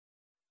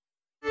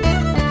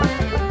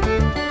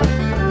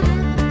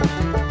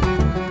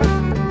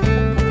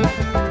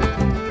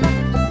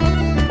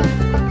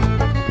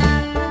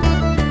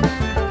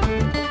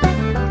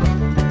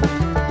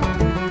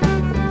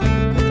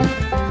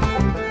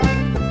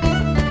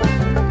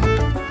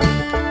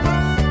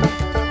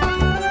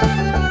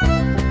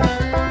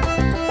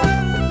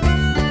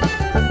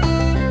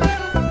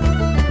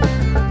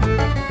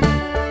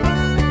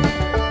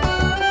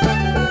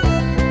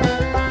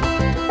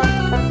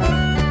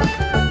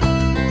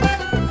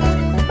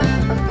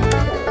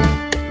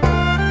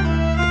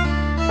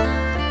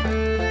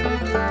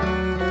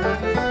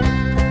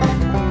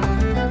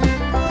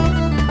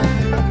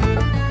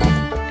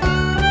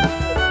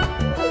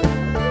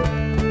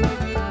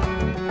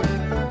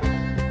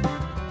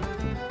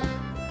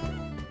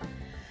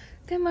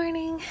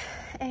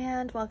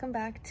and welcome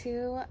back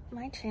to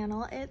my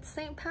channel. It's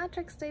St.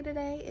 Patrick's Day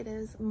today. It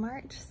is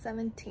March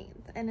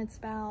 17th and it's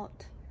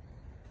about,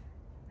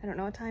 I don't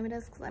know what time it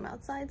is because I'm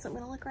outside, so I'm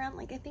gonna look around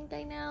like I think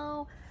I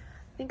know.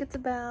 I think it's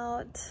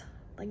about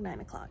like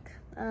 9 o'clock.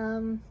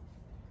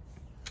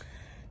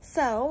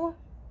 So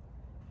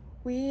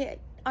we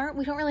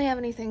don't really have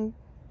anything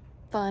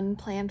fun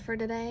planned for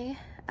today.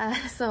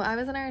 So I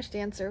was an Irish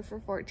dancer for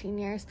 14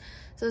 years,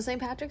 so St.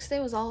 Patrick's Day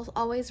was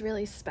always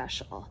really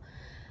special,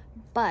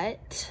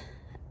 but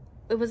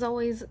it was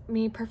always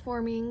me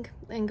performing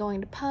and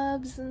going to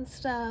pubs and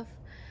stuff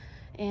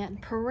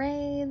and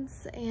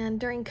parades, and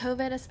during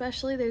COVID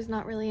especially, there's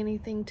not really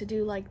anything to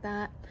do like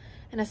that,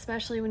 and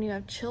especially when you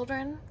have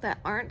children that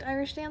aren't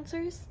Irish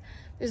dancers,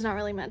 there's not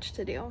really much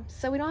to do.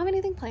 So we don't have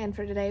anything planned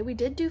for today. We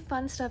did do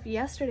fun stuff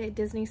yesterday at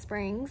Disney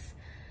Springs,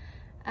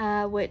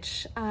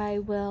 which I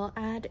will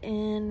add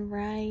in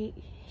right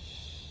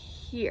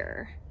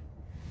here.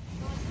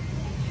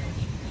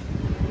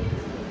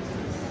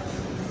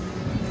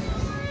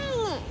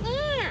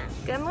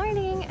 Good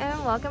morning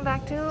and welcome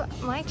back to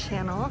my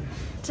channel.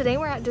 Today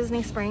we're at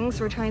Disney Springs.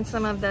 We're trying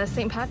some of the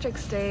St.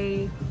 Patrick's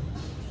Day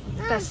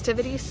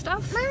festivity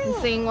stuff and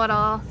seeing what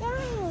all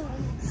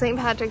St.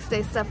 Patrick's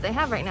Day stuff they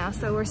have right now.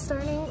 So we're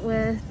starting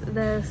with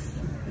this,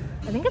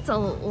 I think it's a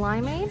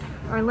limeade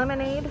or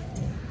lemonade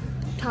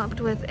topped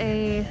with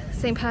a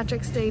St.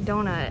 Patrick's Day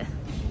donut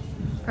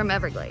from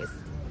Everglazed.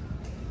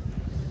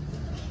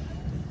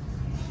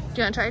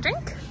 Do you want to try a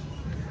drink?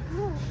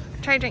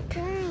 Try a drink.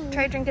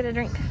 Try a drink and a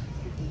drink.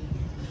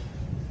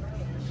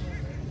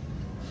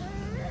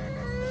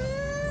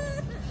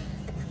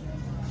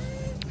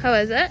 How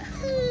is it?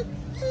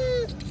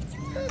 Did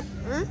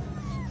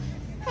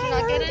you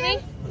not get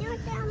any?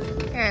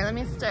 Here, let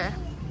me stir.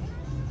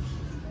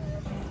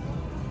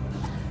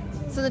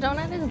 So the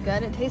donut is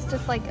good. It tastes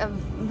just like a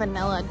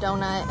vanilla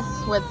donut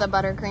with the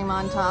buttercream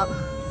on top.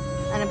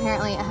 And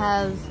apparently it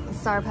has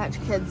Sour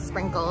Patch Kids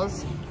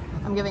sprinkles.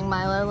 I'm giving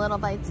Milo little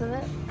bites of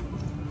it.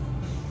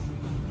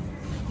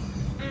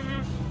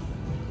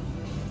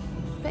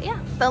 But yeah,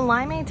 the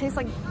limeade tastes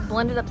like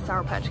blended up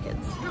Sour Patch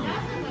Kids.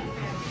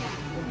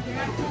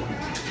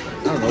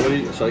 I don't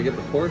know, should I get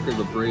the pork or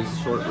the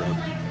braised short rib?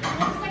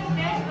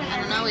 I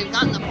don't know, we've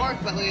gotten the pork,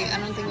 but I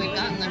don't think we've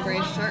gotten the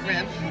braised short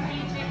rib.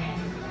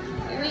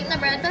 You eating the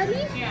bread,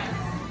 buddy? Yeah.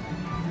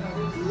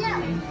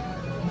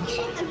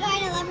 I'm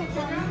drawing a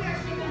leprechaun.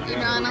 You're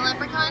drawing a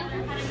leprechaun?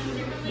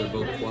 They're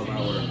both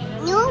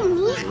 12-hour. No,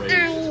 me, I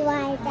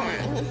like that.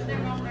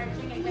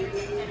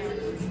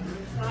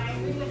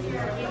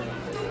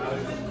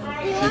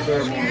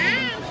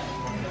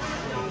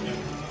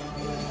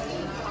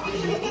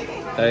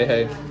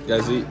 Hey,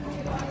 guys eat.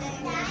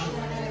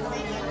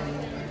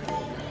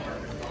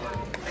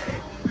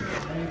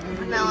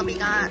 Penelope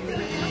got the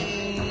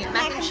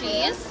mac and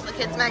cheese, the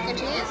kids' mac and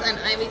cheese, and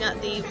Ivy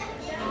got the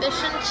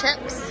fish and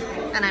chips,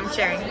 and I'm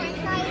sharing.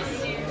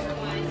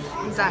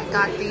 Zach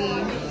got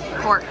the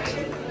pork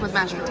with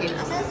mashed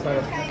potatoes,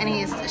 and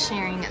he's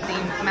sharing the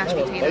mashed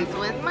potatoes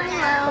with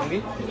Milo.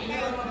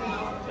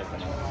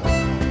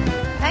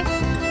 Hey.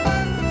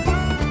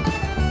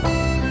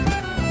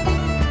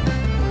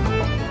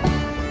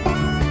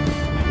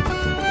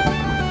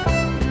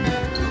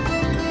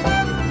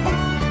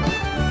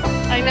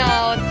 I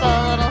know, it's the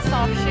little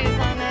soft shoes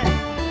on it.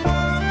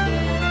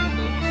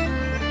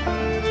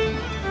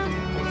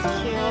 It's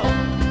cute.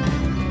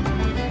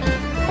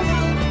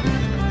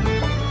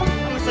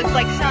 Almost looks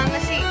like Shaun the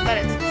Sheep, but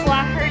it's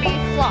Flaherty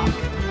Flock.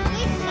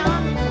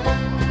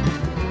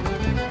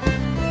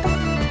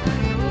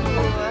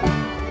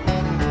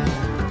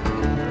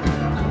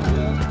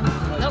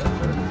 Nope.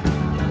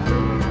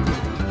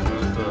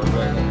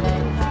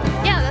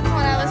 Yeah, that's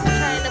what I was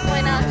trying to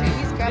point out to you.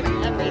 He's grabbing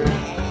everything.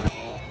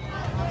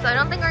 So I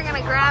don't think we're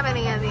gonna grab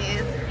any of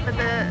these, but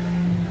the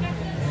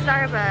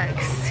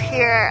Starbucks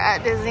here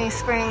at Disney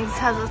Springs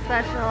has a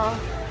special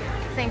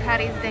St.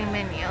 Patty's Day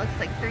menu. Looks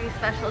like 3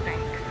 special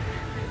drinks.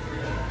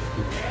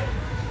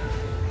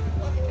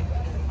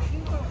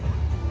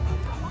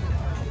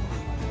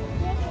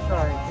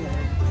 Sorry.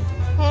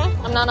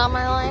 I'm not on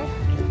my line?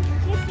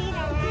 Your feet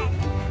are red.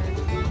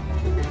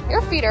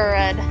 Your feet are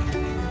red.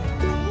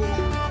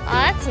 Oh,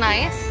 that's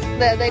nice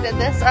that they did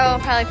this. Oh,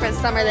 probably for the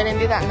summer. They didn't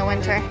do that in the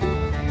winter,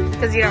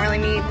 because you don't really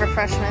need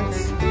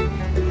refreshments.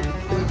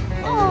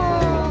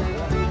 Oh.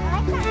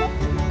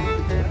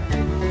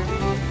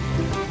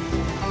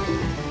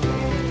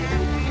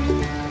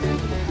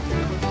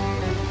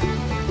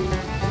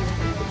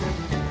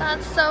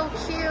 That's so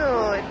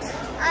cute.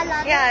 I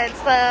love Yeah,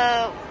 it's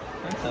the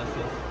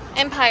Fantastic.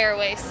 Empire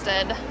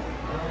Wasted.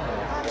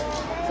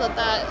 That's what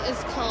that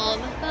is called.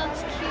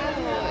 That's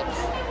cute.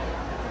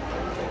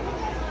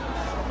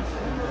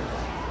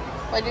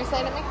 What'd you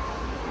say to me?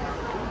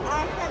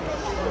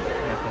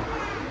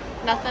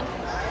 Nothing.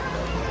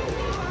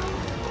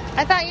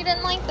 I thought you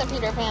didn't like the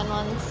Peter Pan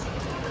ones.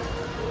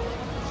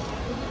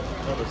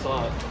 Never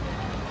saw it.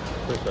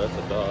 Pretty sure that's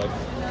a dog.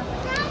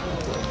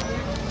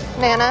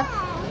 Nana?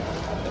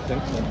 I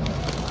think so.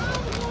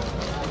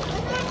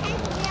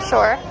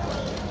 Sure.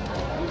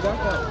 got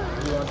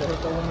that. You want the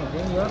hippo one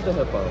again? You have the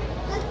hippo.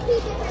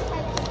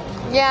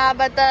 Yeah,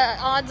 but the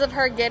odds of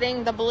her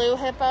getting the blue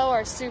hippo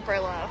are super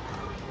low.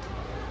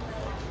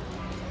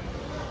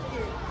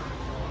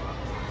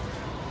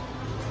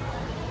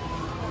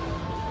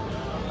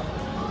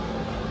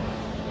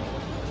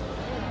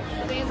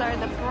 These are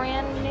the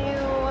brand new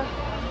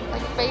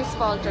like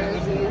baseball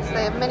jerseys.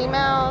 They have Minnie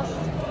Mouse,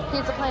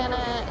 Pizza Planet,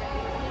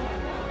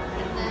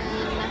 and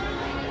then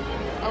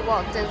a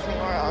Walt Disney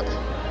World.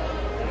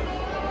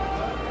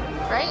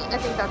 Right? I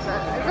think that's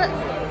it. Is it?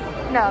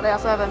 No, they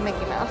also have a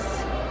Mickey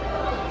Mouse.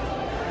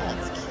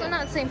 Well,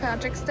 not St.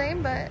 Patrick's Day,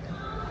 but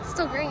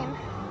still green.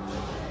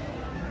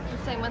 And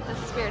same with this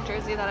Spirit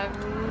jersey that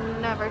I've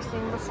never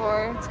seen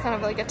before. It's kind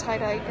of like a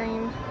tie-dye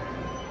green.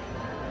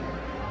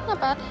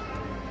 Not bad.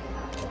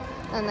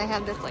 And they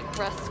have this like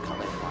rust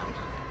colored one.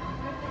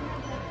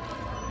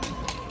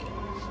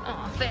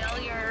 Oh,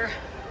 failure.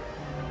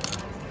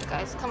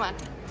 Guys, come on.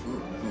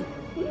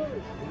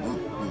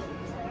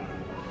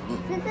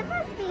 Is it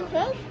supposed to be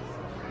pink?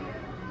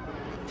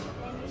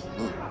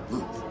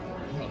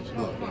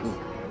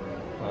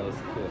 Oh,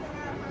 that's cute.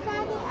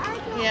 Daddy, I'll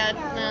get Yeah,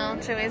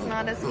 those. no, Chewy's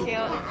not as cute.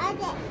 I'll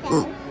get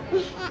those.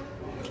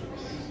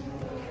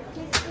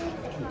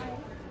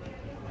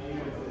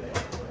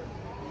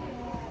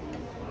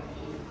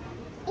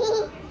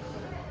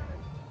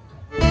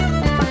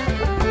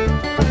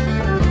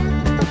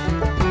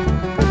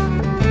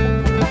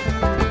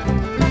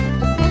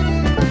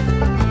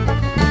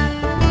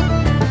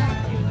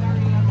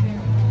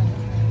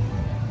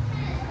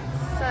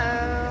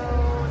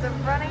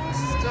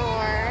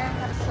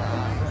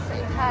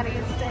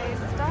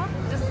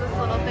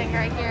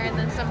 Right here, and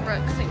then some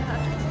Brooks St.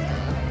 Patrick's Day.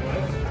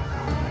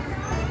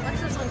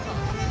 What's this one called?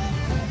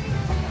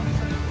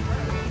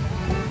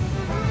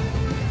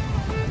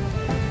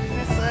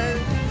 This was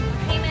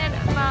painted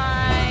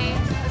by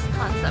this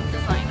concept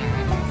designer.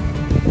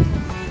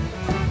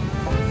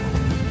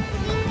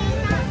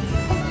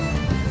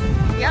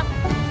 Yep,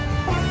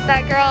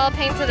 that girl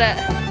painted it.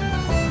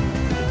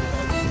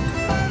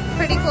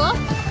 Pretty cool.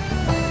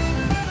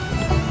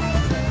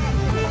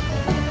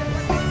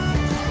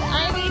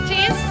 Ivy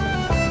cheese.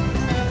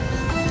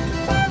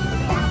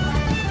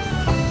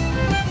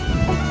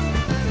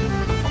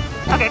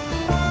 Okay.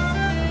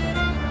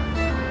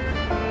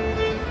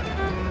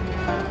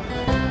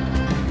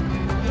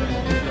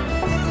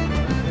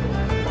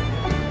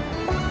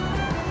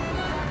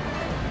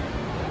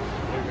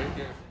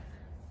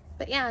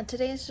 But yeah,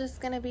 today's just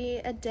gonna be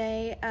a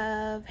day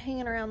of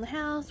hanging around the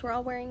house. We're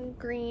all wearing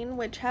green,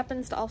 which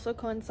happens to also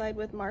coincide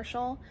with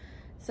Marshall.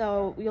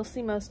 So you'll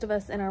see most of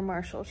us in our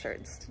Marshall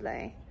shirts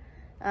today.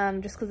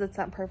 Just because it's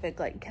that perfect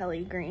like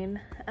Kelly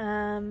green.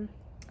 I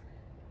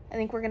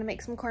think we're gonna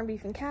make some corned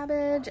beef and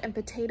cabbage and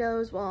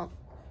potatoes. Well,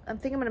 I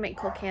think I'm gonna make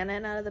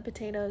colcannon out of the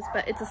potatoes,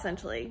 but it's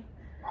essentially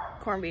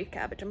corned beef,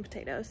 cabbage, and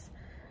potatoes.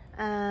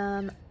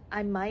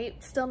 I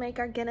might still make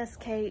our Guinness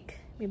cake.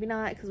 Maybe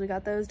not, because we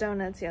got those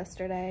donuts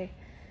yesterday.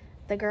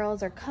 The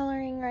girls are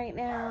coloring right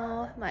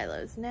now.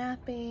 Milo's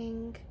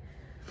napping.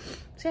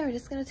 So yeah, we're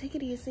just gonna take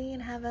it easy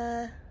and have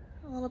a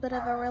little bit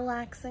of a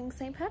relaxing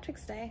St.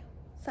 Patrick's Day.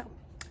 So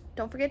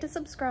don't forget to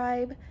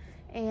subscribe,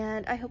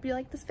 and I hope you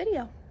like this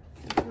video.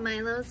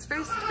 Milo's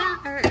first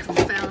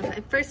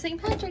St.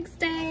 Patrick's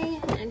Day,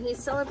 and he's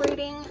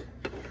celebrating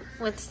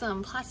with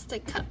some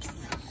plastic cups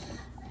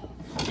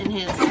in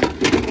his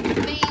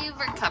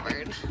favorite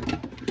cupboard.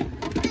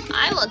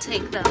 I will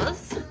take those,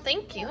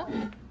 thank you.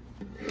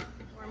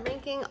 We're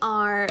making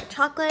our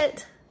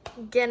chocolate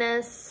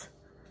Guinness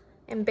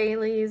and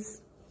Bailey's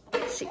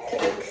sheet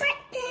cake.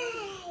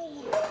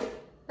 Birthday!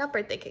 Not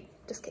birthday cake,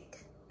 just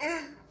cake.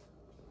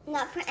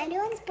 Not for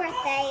anyone's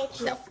birthday, it's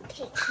just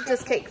cake.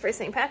 Just cake for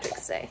St.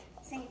 Patrick's Day.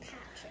 St.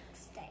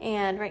 Patrick's Day.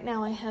 And right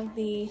now I have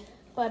the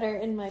butter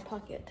in my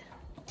pocket,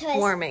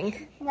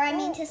 warming.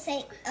 Rhyming to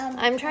say,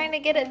 I'm trying to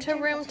get it to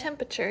room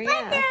temperature,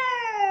 yeah.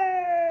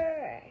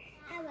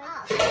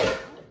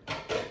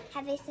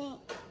 Have a St.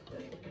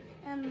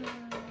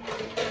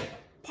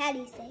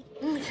 Patty's Day.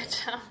 Good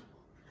job.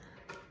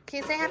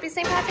 Can you say happy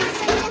St. Patrick's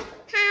Day?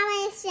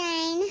 Happy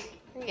St.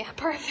 Yeah,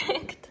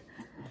 perfect.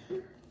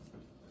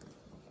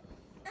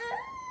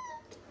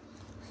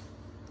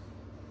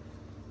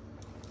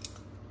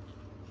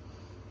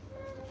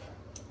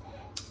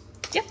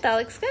 Yep, that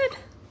looks good.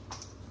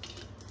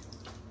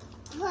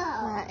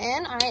 Whoa.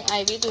 And all right,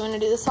 Ivy, do you want to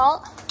do the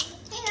salt?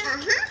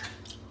 Uh-huh.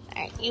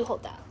 All right, you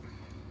hold that.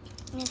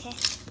 Okay,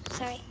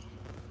 sorry.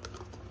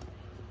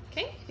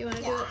 Okay, you want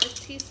to do a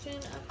teaspoon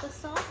of the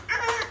salt?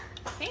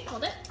 Okay,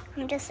 hold it.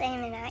 I'm just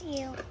aiming at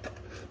you.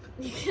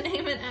 You can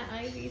aim it at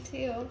Ivy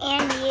too.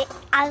 And you.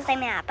 I was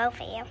aiming at both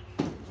of you.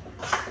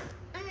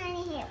 I'm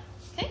right here.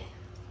 Okay.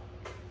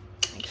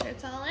 Make sure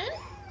it's all in.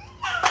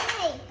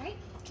 Hey. All right,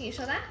 can you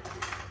show that?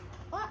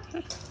 What?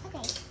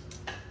 Okay.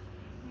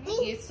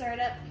 Right, you stir it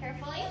up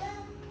carefully.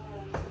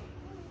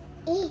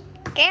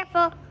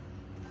 Careful. All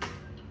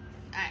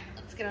right,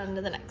 let's get on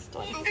to the next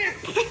one. All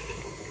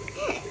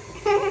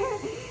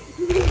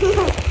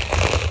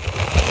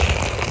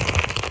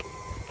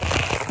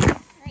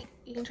right,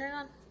 you can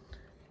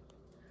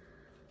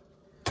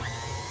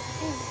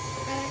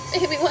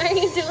baby, why are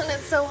you doing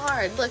it so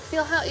hard? Look,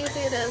 feel how easy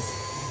it is.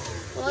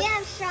 Look. You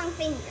have strong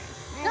fingers.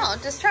 No,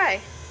 just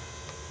try.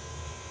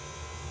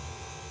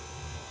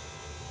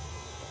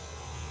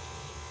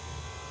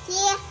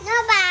 Yeah,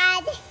 not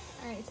bad.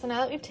 Alright, so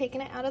now that we've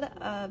taken it out of the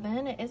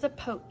oven, it is a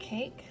poke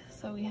cake,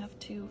 so we have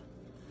to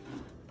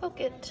poke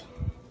it.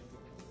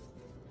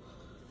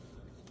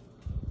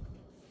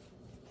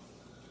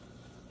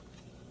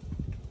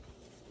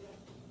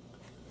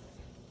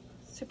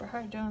 Super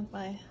hard doing with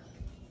my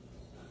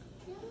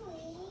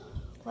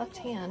left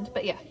hand,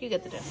 but yeah, you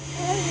get the gist.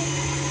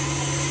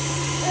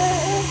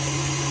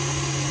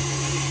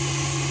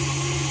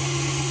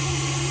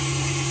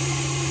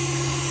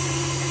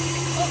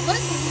 Oh, look,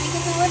 it's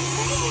making the wood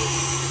thing.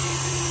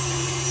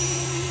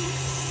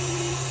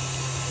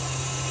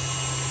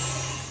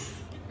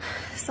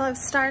 So I've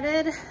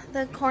started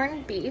the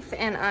corned beef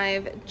and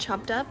I've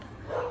chopped up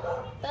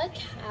the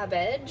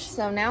cabbage.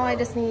 So now I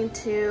just need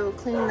to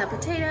clean the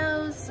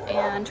potatoes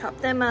and chop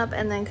them up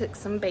and then cook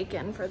some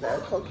bacon for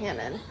the cold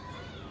cannon.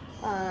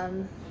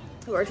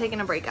 We're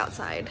taking a break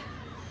outside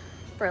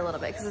for a little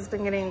bit because it's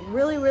been getting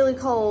really, really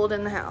cold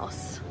in the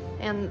house.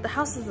 And the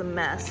house is a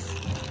mess.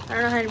 I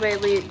don't know how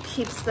anybody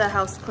keeps the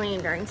house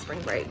clean during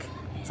spring break.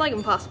 It's like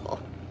impossible.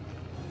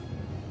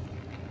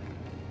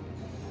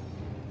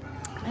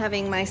 I'm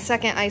having my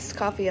second iced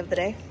coffee of the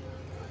day.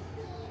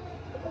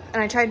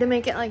 And I tried to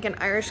make it like an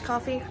Irish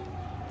coffee.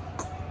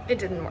 It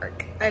didn't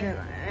work. I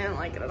didn't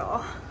like it at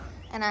all.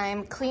 And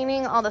I'm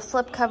cleaning all the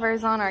slip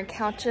covers on our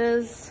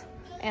couches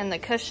and the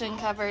cushion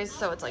covers,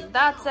 so it's like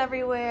that's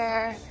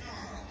everywhere.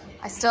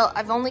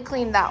 I've only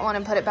cleaned that one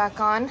and put it back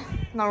on.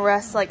 And the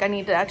rest, like I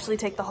need to actually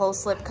take the whole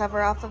slip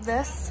cover off of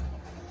this.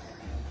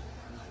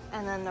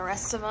 And then the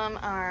rest of them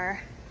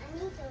are,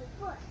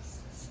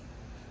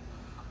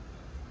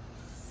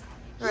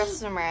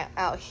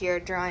 out here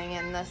drying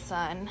in the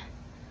sun.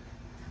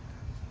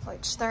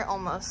 Which they're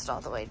almost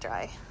all the way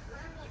dry.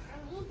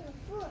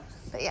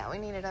 But yeah, we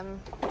needed them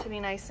to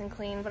be nice and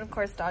clean, but of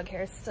course dog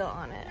hair is still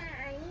on it.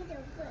 I need a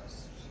bush.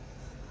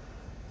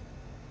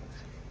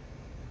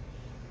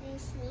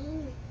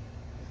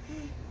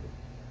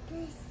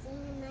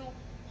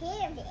 My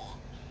hair bit.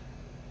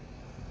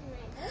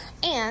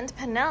 And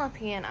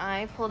Penelope and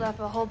I pulled up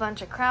a whole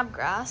bunch of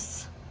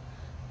crabgrass.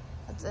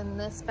 That's in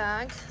this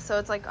bag. So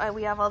it's like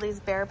we have all these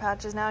bare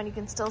patches now and you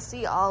can still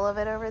see all of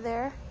it over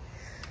there.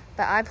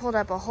 But I pulled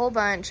up a whole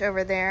bunch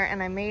over there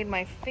and I made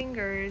my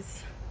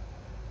fingers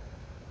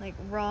like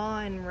raw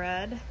and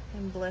red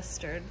and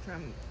blistered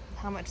from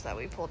how much that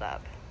we pulled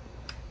up.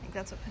 I think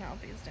that's what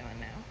Penelope is doing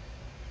now.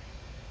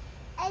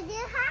 I do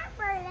have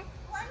one.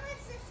 One was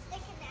just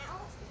sticking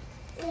out.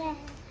 Yeah,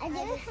 I do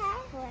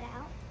have one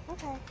out.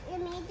 Okay. You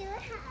may do a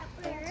hat.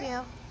 Thank you.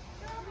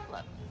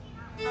 Look.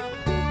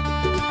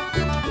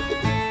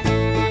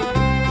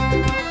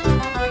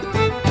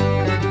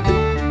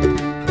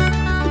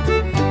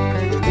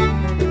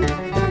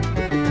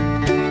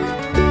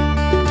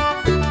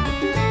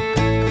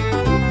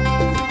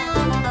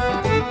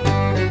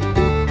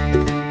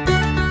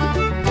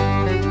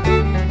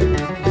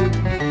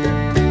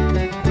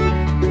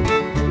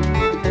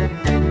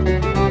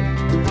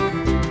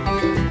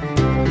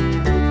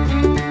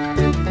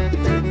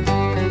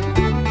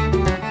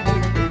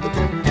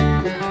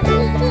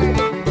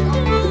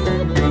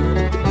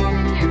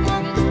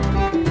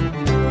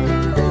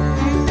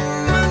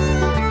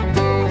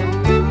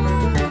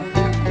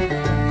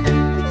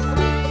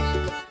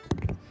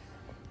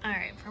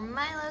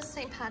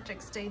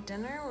 Patrick's Day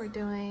dinner, we're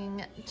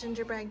doing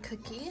gingerbread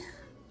cookie,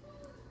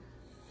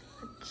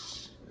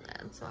 which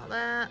that's all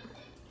that.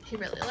 He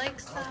really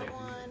likes that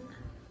one.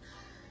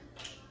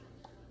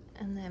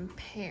 And then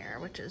pear,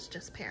 which is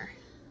just pear.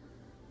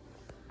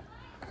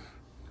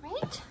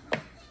 Right?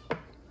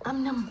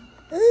 Num.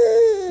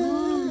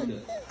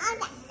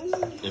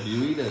 If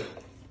you eat it.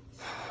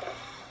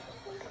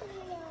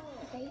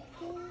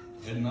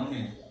 It's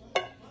nummy.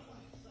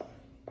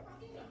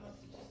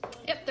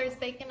 Yep, there's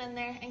bacon in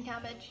there and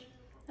cabbage.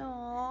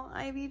 Oh,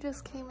 Ivy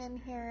just came in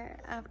here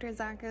after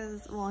Zach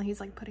is, well, he's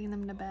like putting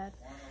them to bed.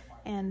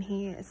 And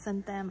he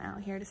sent them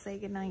out here to say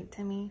goodnight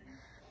to me.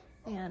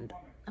 And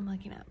I'm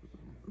looking at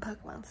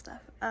Pokemon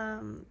stuff.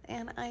 And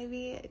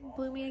Ivy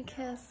blew me a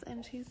kiss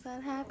and she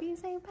said, "Happy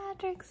St.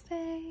 Patrick's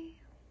Day."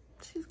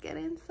 She's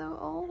getting so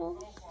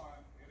old.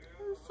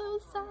 I'm so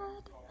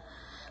sad.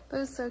 But it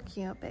was so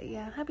cute. But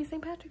yeah, happy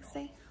St. Patrick's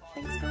Day.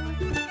 Thanks for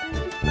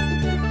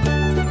watching.